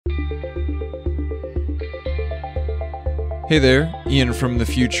Hey there, Ian from the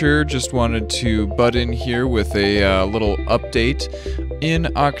future. Just wanted to butt in here with a little update. In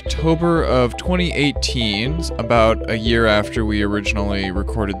October of 2018, about a year after we originally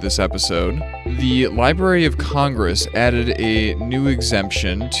recorded this episode, the Library of Congress added a new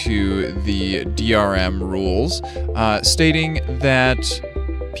exemption to the DRM rules, stating that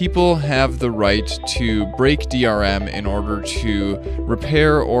people have the right to break DRM in order to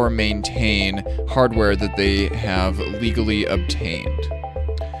repair or maintain hardware that they have legally obtained.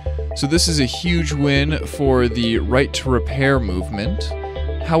 So this is a huge win for the right to repair movement.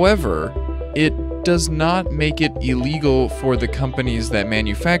 However, it does not make it illegal for the companies that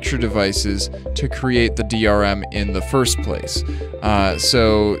manufacture devices to create the DRM in the first place.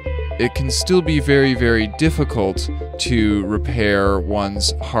 So it can still be very, very difficult to repair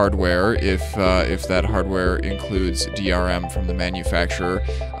one's hardware if that hardware includes DRM from the manufacturer.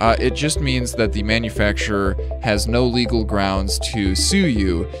 It just means that the manufacturer has no legal grounds to sue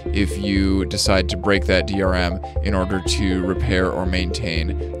you if you decide to break that DRM in order to repair or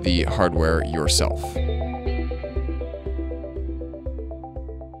maintain the hardware yourself.